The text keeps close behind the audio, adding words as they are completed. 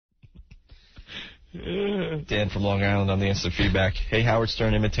Dan from Long Island on the instant feedback. Hey, Howard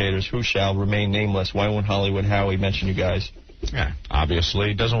Stern imitators, who shall remain nameless? Why won't Hollywood Howie mention you guys? Yeah, obviously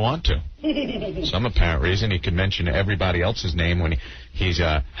he doesn't want to. Some apparent reason he could mention everybody else's name when he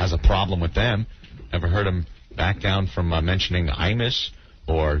has a problem with them. Ever heard him back down from mentioning Imus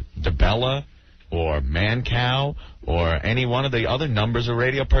or DeBella or Mancow or any one of the other numbers of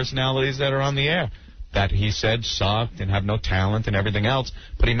radio personalities that are on the air that he said sucked and have no talent and everything else,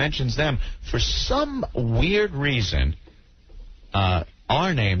 but he mentions them. For some weird reason,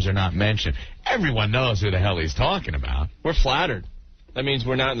 our names are not mentioned. Everyone knows who the hell he's talking about. We're flattered. That means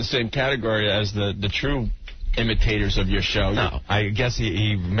we're not in the same category as the true imitators of your show. No, I guess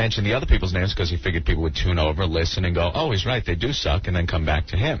he mentioned the other people's names because he figured people would tune over, listen, and go, oh, he's right, they do suck, and then come back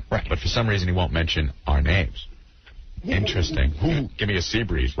to him. Right. But for some reason, he won't mention our names. Interesting. Ooh, give me a sea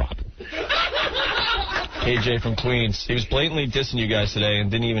breeze, Robin. KJ from Queens. He was blatantly dissing you guys today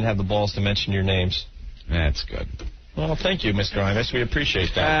and didn't even have the balls to mention your names. That's good. Well, thank you, Mr. Imus. We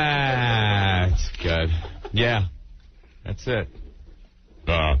appreciate that. That's good. Yeah, that's it.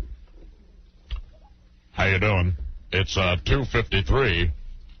 How you doing? It's 2:53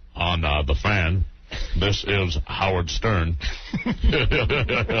 on the Fan. This is Howard Stern.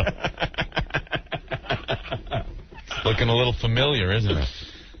 Looking a little familiar, isn't it?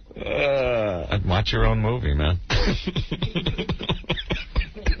 Watch your own movie, man.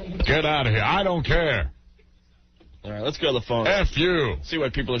 Get out of here. I don't care. All right, let's go to the phone. F you. See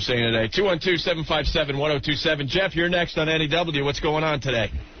what people are saying today. 212-757-1027. Jeff, you're next on NEW. What's going on today?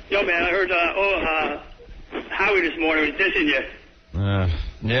 Yo, man, I heard Howie this morning was dissing you.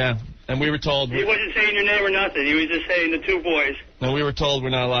 Yeah, and we were told... He wasn't saying your name or nothing. He was just saying the two boys. And we were told we're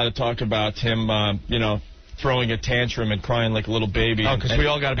not allowed to talk about him, throwing a tantrum and crying like a little baby. Oh, because we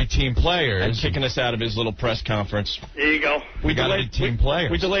all got to be team players. And kicking us out of his little press conference. There you go. We got to be team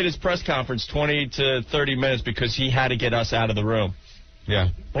players. We delayed his press conference 20 to 30 minutes because he had to get us out of the room. Yeah.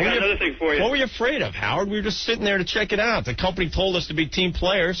 I got another thing for you. What were you afraid of, Howard? We were just sitting there to check it out. The company told us to be team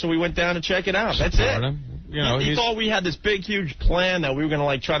players, so we went down to check it out. That's it. He thought we had this big, huge plan that we were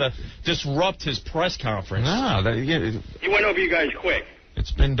going to, try to disrupt his press conference. No. He went over you guys quick.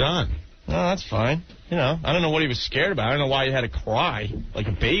 It's been done. No, that's fine. I don't know what he was scared about. I don't know why he had to cry like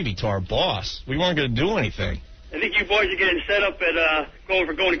a baby to our boss. We weren't going to do anything. I think you boys are getting set up at going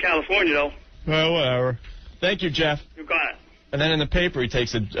to California, though. Well, whatever. Thank you, Jeff. You got it. And then in the paper, he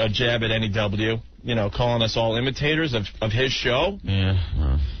takes a jab at NEW, calling us all imitators of his show.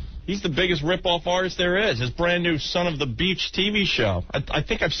 Yeah. He's the biggest rip-off artist there is. His brand new Son of the Beach TV show. I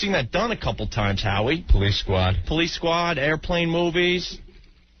think I've seen that done a couple times, Howie. Police Squad, airplane movies.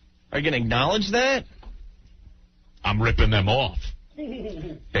 Are you going to acknowledge that? I'm ripping them off.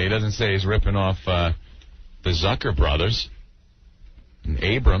 Hey, he doesn't say he's ripping off the Zucker brothers and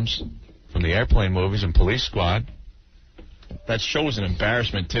Abrams from the airplane movies and Police Squad. That show's an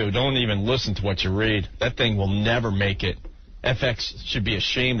embarrassment, too. Don't even listen to what you read. That thing will never make it. FX should be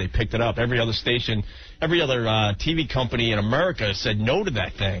ashamed they picked it up. Every other station, every other TV company in America said no to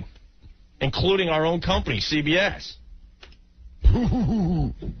that thing, including our own company, CBS.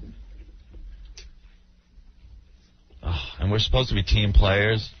 And we're supposed to be team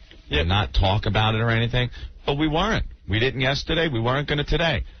players and not talk about it or anything. But we weren't. We didn't yesterday. We weren't going to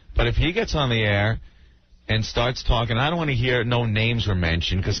today. But if he gets on the air and starts talking, I don't want to hear no names were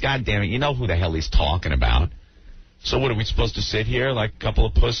mentioned because, God damn it, you know who the hell he's talking about. So what, are we supposed to sit here like a couple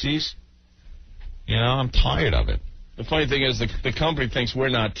of pussies? I'm tired of it. The funny thing is the company thinks we're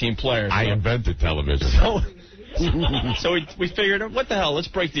not team players. I invented television. So we figured, what the hell, let's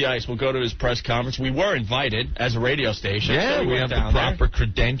break the ice. We'll go to his press conference. We were invited as a radio station. Yeah, so we have the proper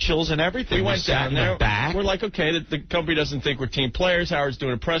credentials and everything. We went down there. Back. We're like, okay, the company doesn't think we're team players. Howard's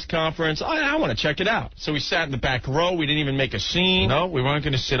doing a press conference. I want to check it out. So we sat in the back row. We didn't even make a scene. No, we weren't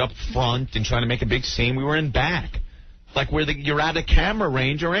going to sit up front and try to make a big scene. We were in back. Like you're at a camera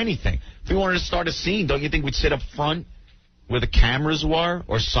range or anything. If we wanted to start a scene, don't you think we'd sit up front where the cameras were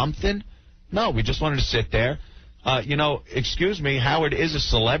or something? No, we just wanted to sit there. Excuse me, Howard is a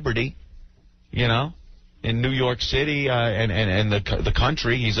celebrity, in New York City and the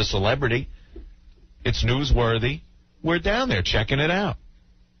country. He's a celebrity. It's newsworthy. We're down there checking it out.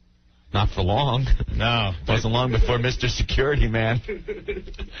 Not for long. No. Wasn't long before Mr. Security Man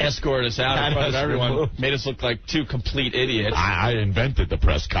escorted us out in front of everyone. Made us look like two complete idiots. I invented the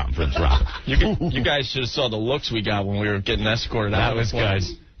press conference, Rob. You guys should have saw the looks we got when we were getting escorted out. That was,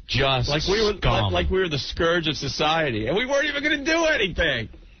 guys, just like we were the scourge of society. And we weren't even going to do anything.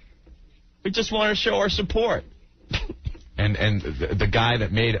 We just wanted to show our support. And the guy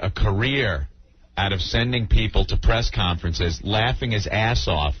that made a career out of sending people to press conferences, laughing his ass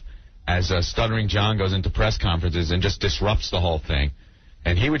off as Stuttering John goes into press conferences and just disrupts the whole thing.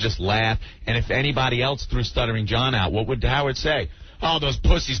 And he would just laugh. And if anybody else threw Stuttering John out, what would Howard say? Oh, those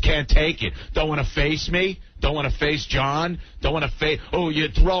pussies can't take it. Don't want to face me? Don't want to face John? Don't want to face... Oh, you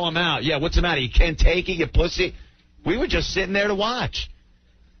throw him out. Yeah, what's the matter? You can't take it, you pussy? We were just sitting there to watch.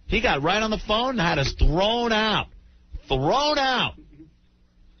 He got right on the phone and had us thrown out. Thrown out.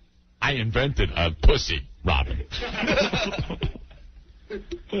 I invented a pussy, Robin.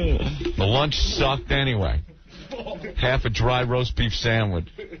 The lunch sucked anyway. Half a dry roast beef sandwich.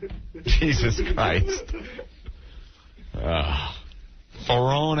 Jesus Christ.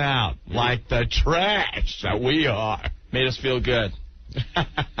 Thrown out like the trash that we are. Made us feel good.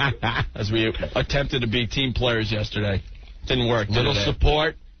 As we attempted to be team players yesterday. Didn't work. Little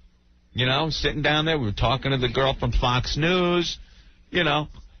support. You know, sitting down there. We were talking to the girl from Fox News. You know,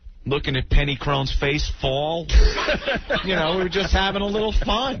 looking at Penny Crone's face fall. You know, we were just having a little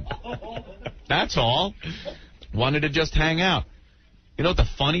fun. That's all. Wanted to just hang out. You know what the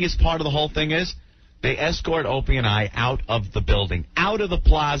funniest part of the whole thing is? They escort Opie and I out of the building, out of the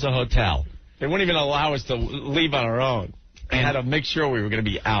Plaza Hotel. They wouldn't even allow us to leave on our own. They had to make sure we were going to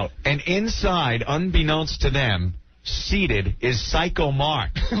be out. And inside, unbeknownst to them, seated is Psycho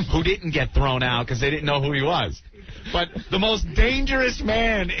Mark, who didn't get thrown out because they didn't know who he was. But the most dangerous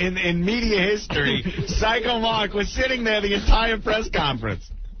man in media history, Psycho Mark, was sitting there the entire press conference.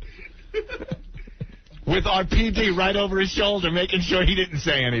 With our PD right over his shoulder, making sure he didn't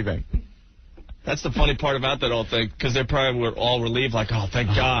say anything. That's the funny part about that whole thing, because they probably were all relieved, like, oh, thank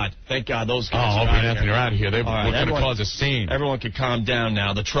God, those guys are Opie and Anthony are out of here. We're going to cause a scene. Everyone can calm down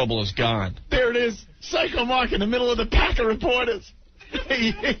now. The trouble is gone. There it is, Psycho Mark in the middle of the pack of reporters.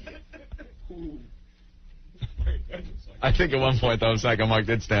 I think at one point, though, Psycho Mark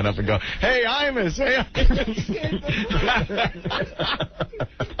did stand up and go, hey, Imus, hey, Imus.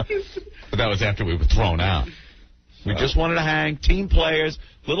 But that was after we were thrown out. We just wanted to hang, team players,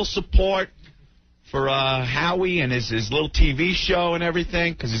 little support for Howie and his little TV show and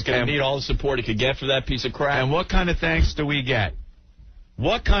everything. Because he's going to need all the support he could get for that piece of crap. And what kind of thanks do we get?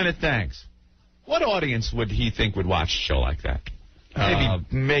 What kind of thanks? What audience would he think would watch a show like that?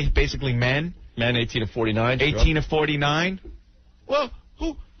 Maybe basically men? Men 18 to 49. 18 to 49? Well,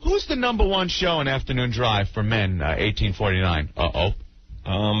 who's the number one show in Afternoon Drive for men 18 to 49?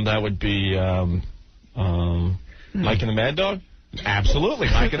 That would be Mike and the Mad Dog? Absolutely,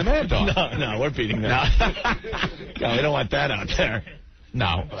 Mike and the Mad Dog. No, we're beating that. No, we don't want that out there.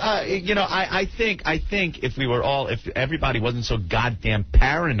 No. You know, I think if everybody wasn't so goddamn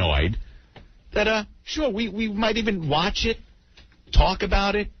paranoid, that, sure, we might even watch it, talk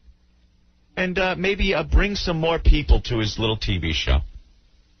about it, and maybe bring some more people to his little TV show.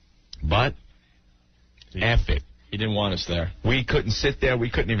 But, F it. He didn't want us there. We couldn't sit there. We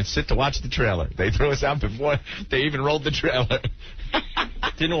couldn't even sit to watch the trailer. They threw us out before they even rolled the trailer.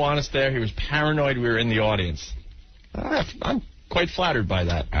 Didn't want us there. He was paranoid we were in the audience. I'm quite flattered by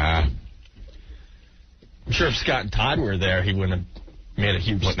that. I'm sure if Scott and Todd were there, he wouldn't have made a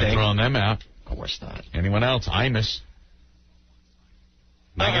huge stink. Wouldn't have thrown them out. Of course not. Anyone else? Imus.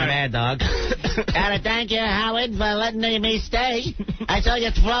 Mike and the Mad Dog. Gotta thank you, Howard, for letting me stay. I saw you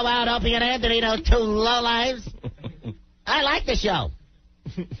throw out Opie and Anthony, those two lowlives. I like the show.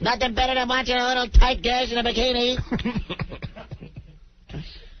 Nothing better than watching a little tight girl in a bikini.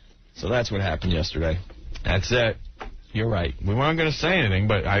 So that's what happened yesterday. That's it. You're right. We weren't going to say anything,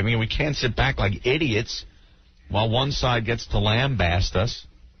 but, I mean, we can't sit back like idiots while one side gets to lambaste us.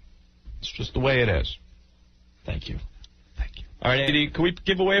 It's just the way it is. Thank you. Thank you. All right, Andy, can we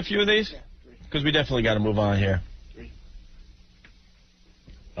give away a few of these? Because we definitely got to move on here.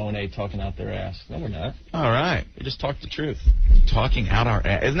 O&A talking out their ass. No, we're not. All right. We just talk the truth. Talking out our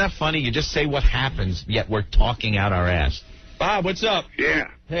ass. Isn't that funny? You just say what happens, yet we're talking out our ass. Bob, what's up? Yeah.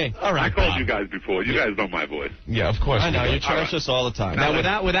 Hey. All right, I called Bob. you guys before. You guys know my voice. Yeah, of course. I know. You trash us all the time.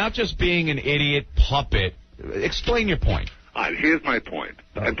 Now, without just being an idiot puppet, explain your point. All right, here's my point.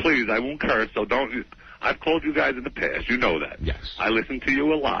 And please, I won't curse, so don't... I've called you guys in the past. You know that. Yes. I listen to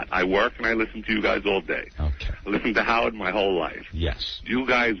you a lot. I work and I listen to you guys all day. Okay. I listen to Howard my whole life. Yes. You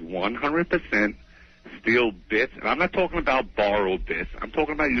guys 100% steal bits. And I'm not talking about borrowed bits. I'm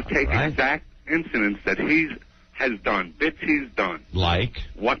talking about you take exact incidents that he has done, bits he's done. Like?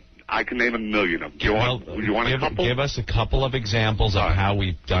 What? I can name a million of them. You want a couple? Give us a couple of examples of how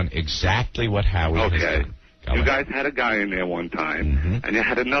we've done exactly what Howie has done. You guys had a guy in there one time, and you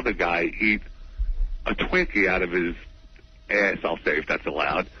had another guy eat a Twinkie out of his ass, I'll say, if that's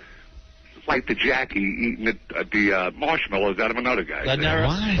allowed. It's like the Jackie eating the marshmallows out of another guy. That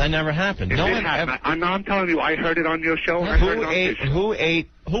never happened. I'm telling you, I heard it on your show.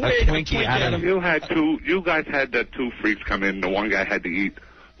 Who a ate Twinkie out of... You guys had the two freaks come in. The one guy had to eat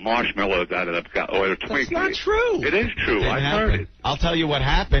marshmallows out of or a Twinkie. That's not true. It is true. I heard it. I'll tell you what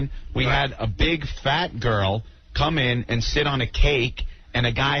happened. We had a big fat girl come in and sit on a cake, and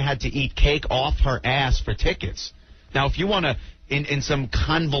a guy had to eat cake off her ass for tickets. Now, if you want to, in some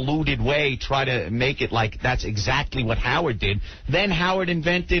convoluted way, try to make it like that's exactly what Howard did, then Howard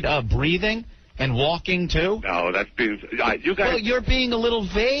invented breathing and walking, too? No, that's being... you guys, well, you're being a little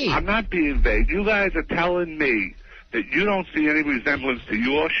vague. I'm not being vague. You guys are telling me that you don't see any resemblance to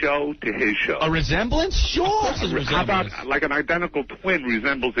your show to his show. A resemblance? Sure. How about like an identical twin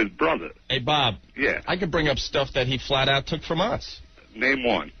resembles his brother? Hey, Bob. Yeah. I could bring up stuff that he flat out took from us. Name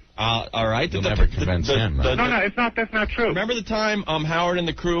one. All right. You'll never convince him. No, it's not. That's not true. Remember the time Howard and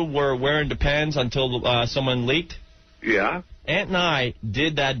the crew were wearing Depends until someone leaked? Yeah. Ant and I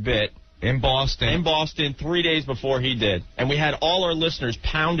did that bit. In Boston 3 days before he did. And we had all our listeners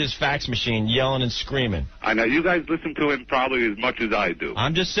pound his fax machine, yelling and screaming. I know. You guys listen to him probably as much as I do.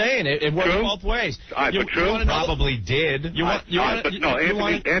 I'm just saying, it works both ways. But true? Probably did.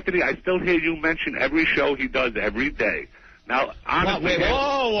 Anthony, I still hear you mention every show he does every day. Now, honestly...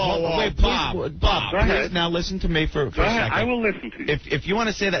 Wait, Bob, please now listen to me for a second. I will listen to you. If you want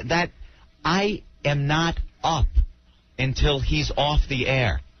to say that I am not up until he's off the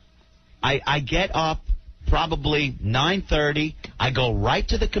air. I get up probably 9:30. I go right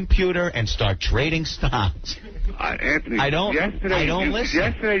to the computer and start trading stocks. Anthony, I don't listen.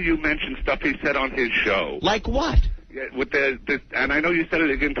 Yesterday you mentioned stuff he said on his show. Like what? Yeah, with and I know you said it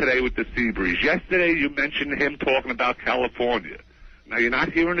again today with the sea breeze. Yesterday you mentioned him talking about California. Now, you're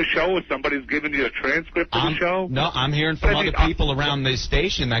not hearing the show or somebody's giving you a transcript of the show? No, I'm hearing from other people around the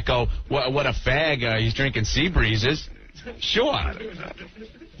station that go, what a fag, he's drinking sea breezes. Sure.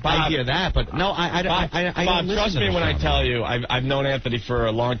 I hear that, but no, I Bob, trust me when I tell you, I've known Anthony for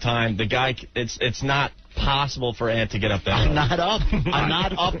a long time. The guy, it's not possible for Ant to get up there. I'm not up. I'm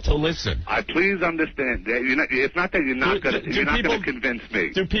not up to listen. Please understand. It's not that you're not going to convince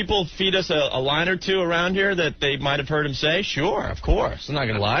me. Do people feed us a line or two around here that they might have heard him say? Sure, of course. I'm not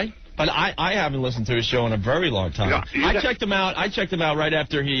going to lie. But I haven't listened to his show in a very long time. I checked him out right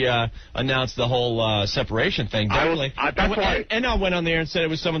after he announced the whole separation thing. Definitely. And I went on the air and said it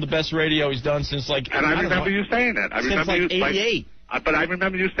was some of the best radio he's done since like. And I remember you saying that. Since like '88. But I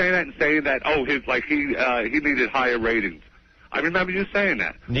remember you saying that and saying that he needed higher ratings. I remember you saying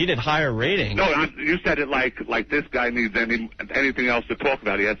that. Needed higher ratings? No, you said it like this guy needs anything else to talk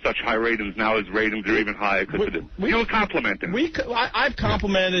about. He has such high ratings. Now his ratings are even higher. You were complimenting him. I've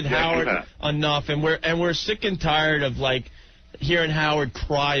complimented Howard enough, and we're sick and tired of, like, hearing Howard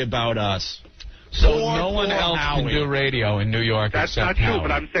cry about us. So no one else can do radio in New York except Howard. That's not true,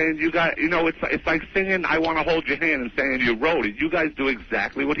 but I'm saying it's like singing I Want to Hold Your Hand and saying you wrote it. You guys do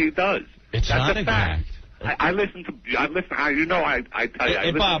exactly what he does. That's not a fact. I listen to you. I tell you,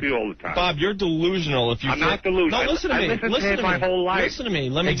 I listen to you all the time. Bob, you're delusional if you... I'm not delusional. No, listen to me. Listen to him my whole life. Listen to me.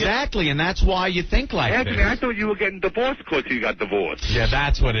 Exactly, and that's why you think like Anthony, this. I thought you were getting divorced because you got divorced. Yeah,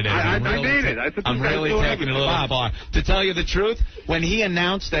 that's what it is. I mean it. I'm really taking it a little far. To tell you the truth, when he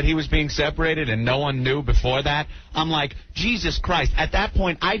announced that he was being separated and no one knew before that, I'm like, Jesus Christ. At that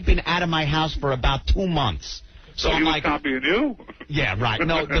point, I'd been out of my house for about 2 months. So I'm like, copying you? Yeah, right.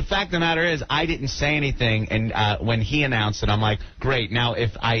 No, the fact of the matter is, I didn't say anything, and when he announced it, I'm like, great. Now,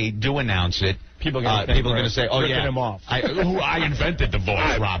 if I do announce it, people are going to say, oh, yeah, him off. I invented the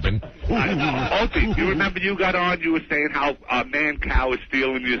voice, Robin. Opie, you remember you got on, you were saying how Man-Cow is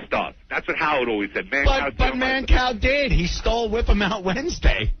stealing your stuff. That's what Howard always said. But Man-Cow did. He stole Whip 'em Out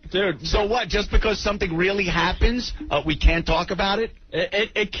Wednesday. Dude. So what? Just because something really happens, we can't talk about it?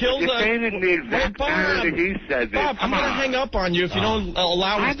 It killed You're saying it in the exact manner that he says it. Bob, I'm going to hang up on you if you don't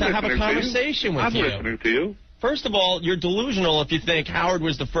allow us to have a conversation with you. I'm listening to you. First of all, you're delusional if you think Howard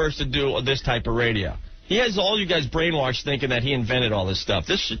was the first to do this type of radio. He has all you guys brainwashed thinking that he invented all this stuff.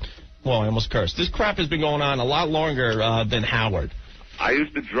 Well, I almost cursed. This crap has been going on a lot longer than Howard. I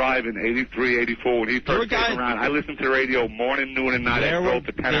used to drive in '83, '84 when he first came around. I listened to radio morning, noon, and night. I drove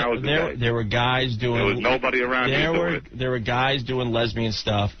for 10 hours a day. There were guys doing... There was nobody around here. There were guys doing lesbian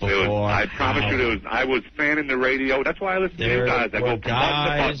stuff before. I promise you, I was fanning the radio. That's why I listened to you guys. There were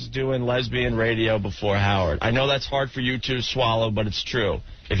guys doing lesbian radio before Howard. I know that's hard for you to swallow, but it's true.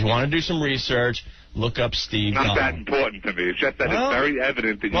 If you want to do some research, look up Steve. Not that important to me. It's just that it's very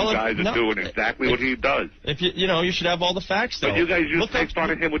evident that you guys are doing exactly what he does. If you should have all the facts, though. But you guys used to make fun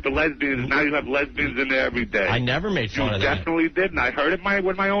of him with the lesbians, and now you have lesbians in there every day. I never made fun of that. You definitely did, and I heard it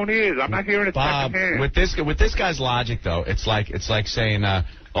with my own ears. I'm not hearing it secondhand. With this guy's logic, though, it's like saying,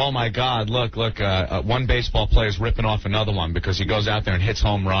 oh my God, look, one baseball player's ripping off another one because he goes out there and hits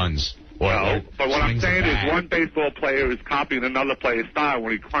home runs. No, but what I'm saying is one baseball player is copying another player's style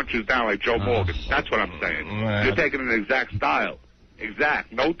when he crunches down like Joe Morgan. That's what I'm saying. You're taking an exact style.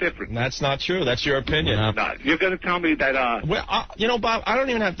 Exact. No different. That's not true. That's your opinion. No, you're going to tell me that... Well, Bob, I don't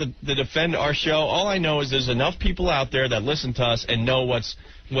even have to defend our show. All I know is there's enough people out there that listen to us and know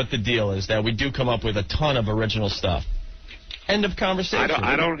what the deal is, that we do come up with a ton of original stuff. End of conversation.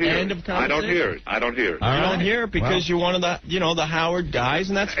 I don't hear it. I don't hear it. You don't hear it because you're one of the Howard guys,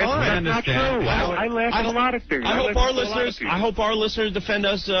 and that's fine. That's not true. I laugh at a lot of things. I hope our listeners defend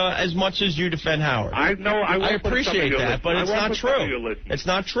us as much as you defend Howard. I know. I appreciate that, but it's not true. It's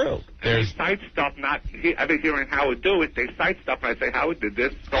not true. They cite stuff. I've been hearing Howard do it. They cite stuff, and I say Howard did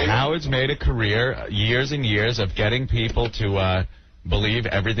this. Howard's made a career, years and years, of getting people to believe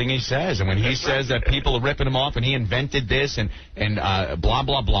everything he says. And when he says that people are ripping him off and he invented this and blah,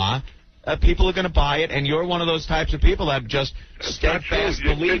 blah, blah, people are going to buy it. And you're one of those types of people that just steadfast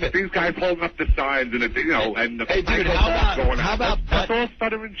believe it. These guys holding up the signs and, and the... Hey, dude, how about That's all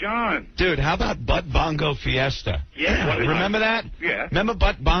Stuttering John. Dude, how about Butt Bongo Fiesta? Yeah. Remember that? Yeah. Remember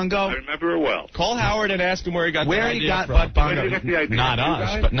Butt Bongo? I remember it well. Call Howard and ask him where he got the idea from. Butt Bongo. Where did he get the idea? Not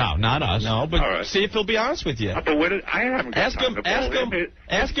us. But no, not us. No, but see if he'll be honest with you. But I haven't got time to call him.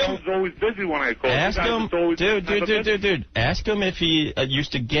 Ask him. He's always busy when I call. Ask him. Dude. Ask him if he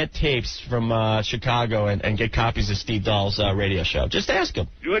used to get tapes from Chicago and get copies of Steve Dahl's radio show. Just ask him.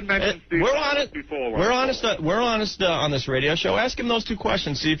 You had mentioned Steve honest before. We're honest on this radio show. Ask him those two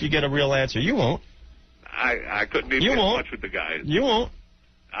questions. See if you get a real answer. You won't. I couldn't even get in touch with the guys. You won't.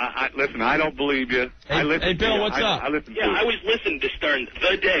 Listen, I don't believe you. Hey, Bill, what's up? I was listening to Stern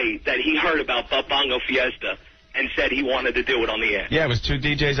the day that he heard about Butt Bongo Fiesta and said he wanted to do it on the air. Yeah, it was two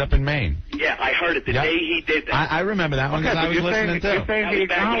DJs up in Maine. Yeah, I heard it the day he did that. I remember that one because I was listening too. That was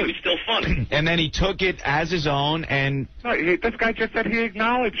back when he was still funny. And then he took it as his own and... No, this guy just said he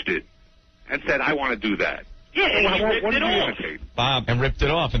acknowledged it and said, I want to do that. Yeah, and he ripped it off. Bob, and ripped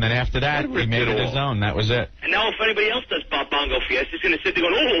it off, and then after that, he made it his own. That was it. And now if anybody else does Butt Bongo Fiesta, he's going to sit there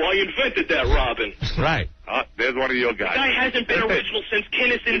going, oh, I invented that, Robin. Right. There's one of your guys. The guy hasn't been original since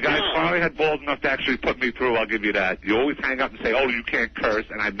Kinnison. You guys finally had balls enough to actually put me through, I'll give you that. You always hang up and say, oh, you can't curse,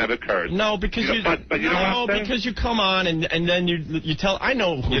 and I've never cursed. No, because because you come on and then you tell, I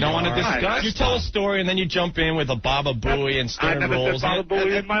know who you don't want to discuss. You tell a story and then you jump in with a Baba Booey and Stern rolls. I never said Baba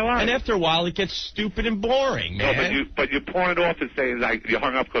Booey in my life. And after a while, it gets stupid and boring, man. No, but you pawn it off and say, like, you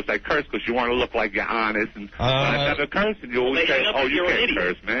hung up because I cursed because you want to look like you're honest. And I never cursed, and you always say, oh, you can't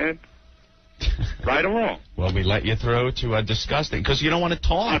curse, man. Right or wrong? Well, we let you through to discuss it because you don't want to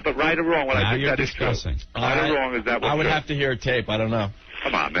talk. But right or wrong, what I think that is discussing. Right or wrong, is that what I would have to hear a tape. I don't know.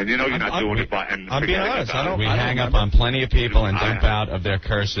 Come on, man. You know you're not doing it. I'm being honest. We hang up on plenty of people and dump out of their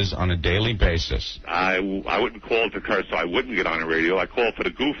curses on a daily basis. I wouldn't call to curse, so I wouldn't get on the radio. I call for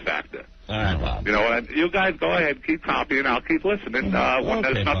the goof factor. All right, Bob. You know what? You guys go ahead, keep copying. I'll keep listening when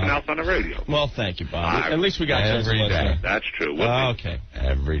there's nothing else on the radio. Well, thank you, Bob. At least we got every day. That's true. Okay.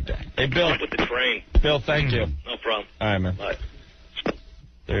 Every day. Hey, Bill. With the train. Bill, thank you. No problem. All right, man. Bye.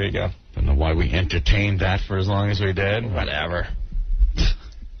 There you go. Don't know why we entertained that for as long as we did. Whatever.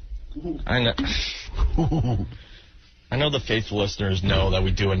 I know the faithful listeners know that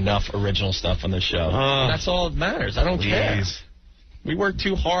we do enough original stuff on this show. That's all that matters. I don't care. We work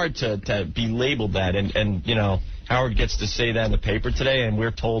too hard to be labeled that, and you know, Howard gets to say that in the paper today, and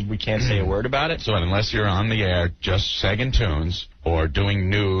we're told we can't say a word about it. So unless you're on the air just segging tunes or doing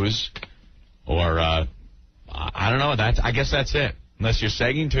news or, I don't know, I guess that's it. Unless you're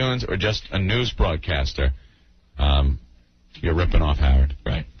segging tunes or just a news broadcaster, you're ripping off Howard.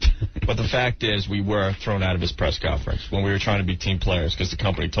 Right. But the fact is, we were thrown out of his press conference when we were trying to be team players because the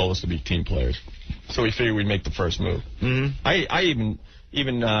company told us to be team players. So we figured we'd make the first move. Mm-hmm. I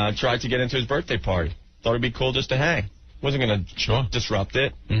even tried to get into his birthday party. Thought it'd be cool just to hang. Wasn't going to disrupt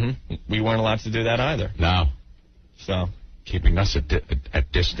it. Mm-hmm. We weren't allowed to do that either. No. So keeping us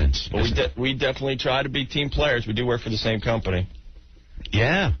at distance. But we definitely try to be team players. We do work for the same company.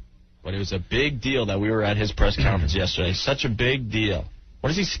 Yeah. But it was a big deal that we were at his press conference yesterday. Such a big deal. What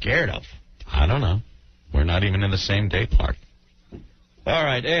is he scared of? I don't know. We're not even in the same day part. All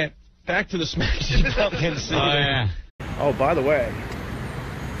right, and back to the Smash Pumpkin season. Oh, yeah. Oh, by the way,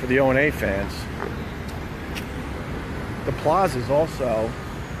 for the O&A fans, the Plaza's also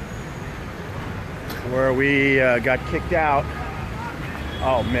where we got kicked out.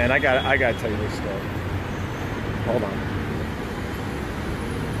 Oh man, I gotta tell you this story. Hold on.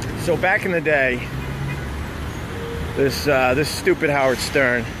 So back in the day, this stupid Howard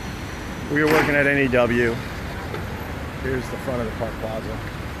Stern, we were working at NEW. Here's the front of the Park Plaza.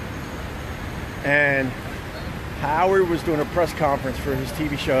 And Howard was doing a press conference for his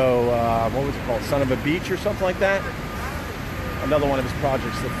TV show, what was it called? Son of a Beach or something like that? Another one of his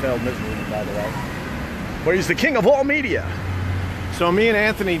projects that failed miserably, by the way. But he's the king of all media. So me and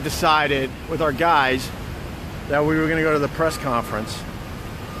Anthony decided with our guys that we were going to go to the press conference.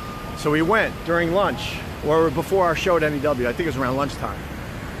 So we went during lunch, or before our show at NEW. I think it was around lunchtime.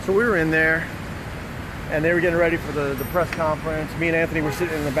 So we were in there, and they were getting ready for the press conference. Me and Anthony were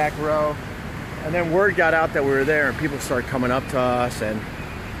sitting in the back row. And then word got out that we were there, and people started coming up to us. And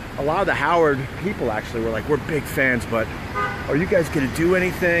a lot of the Howard people actually were like, we're big fans, but are you guys going to do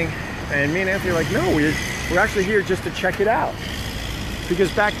anything? And me and Anthony were like, no, we're actually here just to check it out.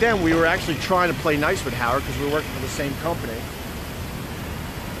 Because back then we were actually trying to play nice with Howard because we were working for the same company.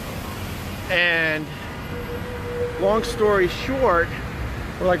 And long story short,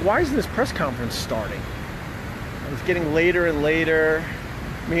 we're like, why isn't this press conference starting? And it's getting later and later.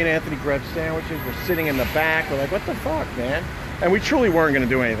 Me and Anthony grabbed sandwiches. We're sitting in the back. We're like, what the fuck, man? And we truly weren't going to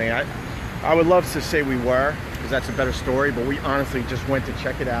do anything. I would love to say we were, because that's a better story, but we honestly just went to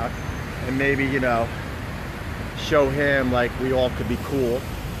check it out and maybe, you know, show him like we all could be cool.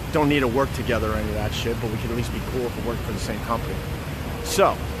 Don't need to work together or any of that shit, but we could at least be cool if we worked for the same company.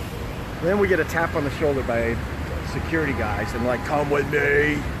 So then we get a tap on the shoulder by security guys and like, come with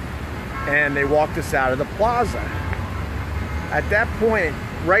me. And they walked us out of the plaza. At that point,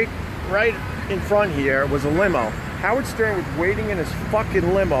 right in front here was a limo. Howard Stern was waiting in his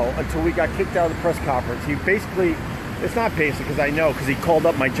fucking limo until we got kicked out of the press conference. He basically, it's not basic because I know, because he called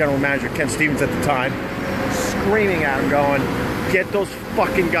up my general manager, Ken Stevens, at the time, screaming at him, going, get those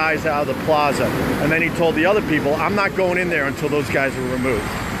fucking guys out of the plaza. And then he told the other people, I'm not going in there until those guys are removed.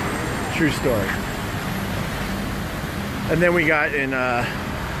 True story. And then we got in a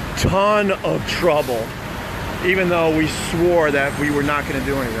ton of trouble, even though we swore that we were not going to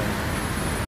do anything.